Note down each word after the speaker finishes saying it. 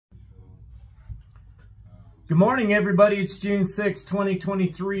Good morning, everybody. It's June 6,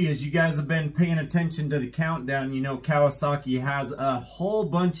 2023. As you guys have been paying attention to the countdown, you know Kawasaki has a whole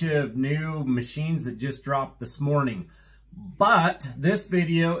bunch of new machines that just dropped this morning. But this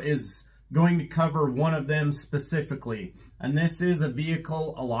video is going to cover one of them specifically. And this is a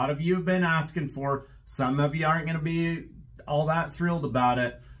vehicle a lot of you have been asking for. Some of you aren't going to be all that thrilled about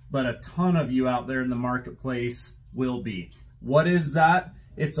it, but a ton of you out there in the marketplace will be. What is that?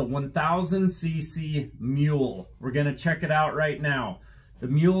 It's a 1000cc Mule. We're going to check it out right now. The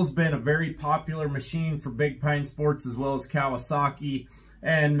Mule's been a very popular machine for Big Pine Sports as well as Kawasaki.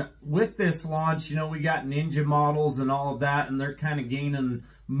 And with this launch, you know, we got Ninja models and all of that, and they're kind of gaining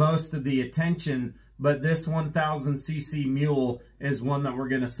most of the attention. But this 1000cc Mule is one that we're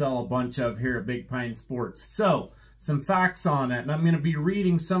going to sell a bunch of here at Big Pine Sports. So, some facts on it, and I'm going to be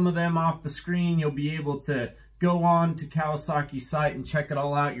reading some of them off the screen. You'll be able to go on to Kawasaki's site and check it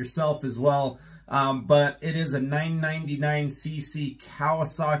all out yourself as well. But it is a 999cc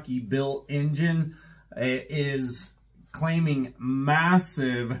Kawasaki built engine. It is claiming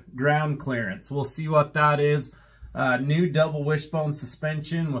massive ground clearance. We'll see what that is. New double wishbone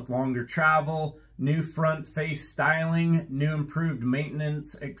suspension with longer travel, new front face styling, new improved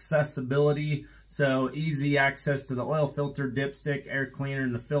maintenance accessibility, so easy access to the oil filter, dipstick, air cleaner,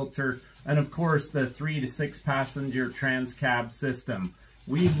 and the filter, and of course the 3 to 6 passenger trans cab system.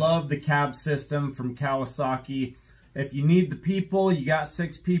 We love the cab system from Kawasaki. If you need the people, you got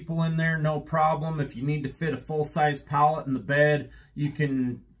 6 people in there, no problem. If you need to fit a full-size pallet in the bed, you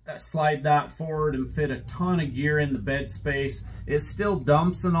can slide that forward and fit a ton of gear in the bed space. It still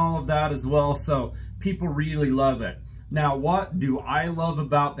dumps and all of that as well, so people really love it. Now, what do I love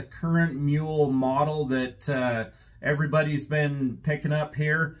about the current Mule model that everybody's been picking up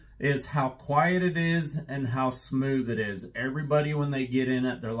here is how quiet it is and how smooth it is. Everybody, when they get in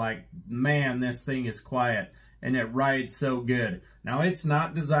it, they're like, man, this thing is quiet, and it rides so good. Now, it's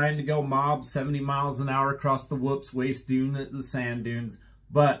not designed to go mob 70 miles an hour across the whoops waste dune at the sand dunes,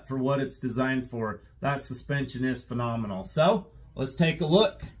 but for what it's designed for, that suspension is phenomenal. So, let's take a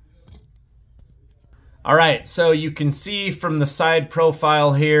look. All right, so you can see from the side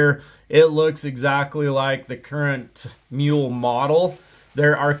profile here, it looks exactly like the current Mule model.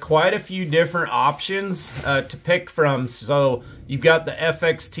 There are quite a few different options to pick from. So you've got the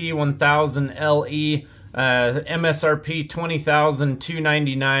FXT 1000 LE, MSRP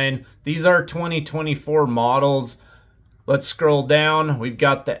 $20,299. These are 2024 models. Let's scroll down. We've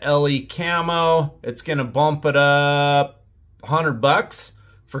got the LE Camo. It's going to bump it up $100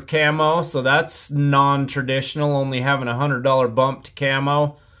 for camo. So that's non-traditional, only having a $100 bump to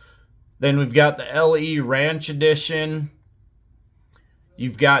camo. Then we've got the LE Ranch Edition.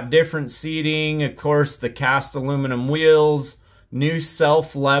 You've got different seating, of course, the cast aluminum wheels, new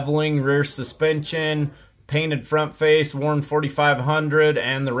self-leveling rear suspension, painted front face, Warn 4500,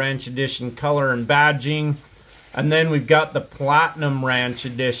 and the Ranch Edition color and badging. And then we've got the Platinum Ranch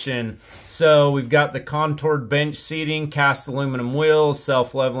Edition. So we've got the contoured bench seating, cast aluminum wheels,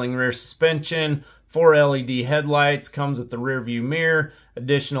 self-leveling rear suspension, 4 LED headlights, comes with the rear view mirror,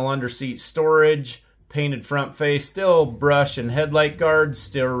 additional underseat storage, painted front face, still brush and headlight guards,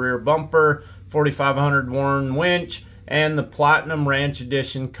 still rear bumper, 4500 Warn winch, and the Platinum Ranch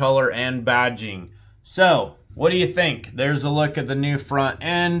Edition color and badging. So, what do you think? There's a look at the new front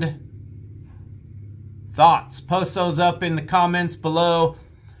end. Thoughts? Post those up in the comments below.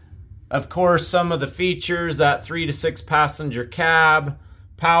 Of course, some of the features, that 3 to 6 passenger cab,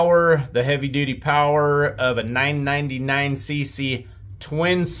 power, the heavy duty power of a 999cc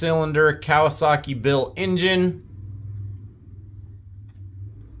twin cylinder Kawasaki built engine,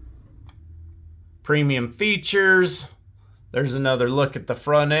 premium features. There's another look at the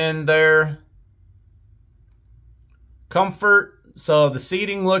front end there. Comfort, so the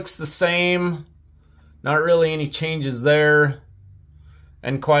seating looks the same, not really any changes there,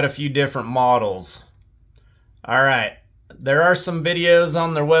 and quite a few different models. All right, there are some videos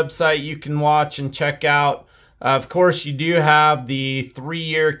on their website you can watch and check out. Of course, you do have the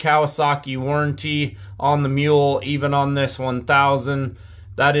 3-year Kawasaki warranty on the Mule, even on this 1000.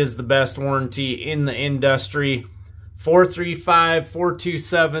 That is the best warranty in the industry.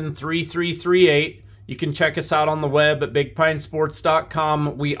 435-427-3338. You can check us out on the web at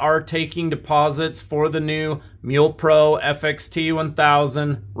bigpinesports.com. We are taking deposits for the new Mule Pro FXT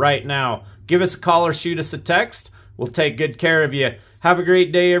 1000 right now. Give us a call or shoot us a text. We'll take good care of you. Have a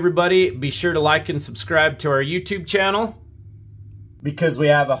great day, everybody. Be sure to like and subscribe to our YouTube channel, because we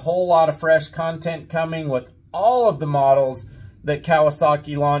have a whole lot of fresh content coming with all of the models that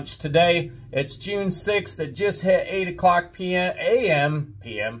Kawasaki launched today. It's June 6th. It just hit 8 o'clock p.m.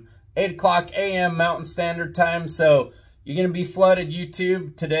 8 o'clock a.m. Mountain Standard Time. So you're going to be flooded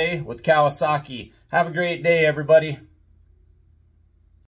YouTube today with Kawasaki. Have a great day, everybody.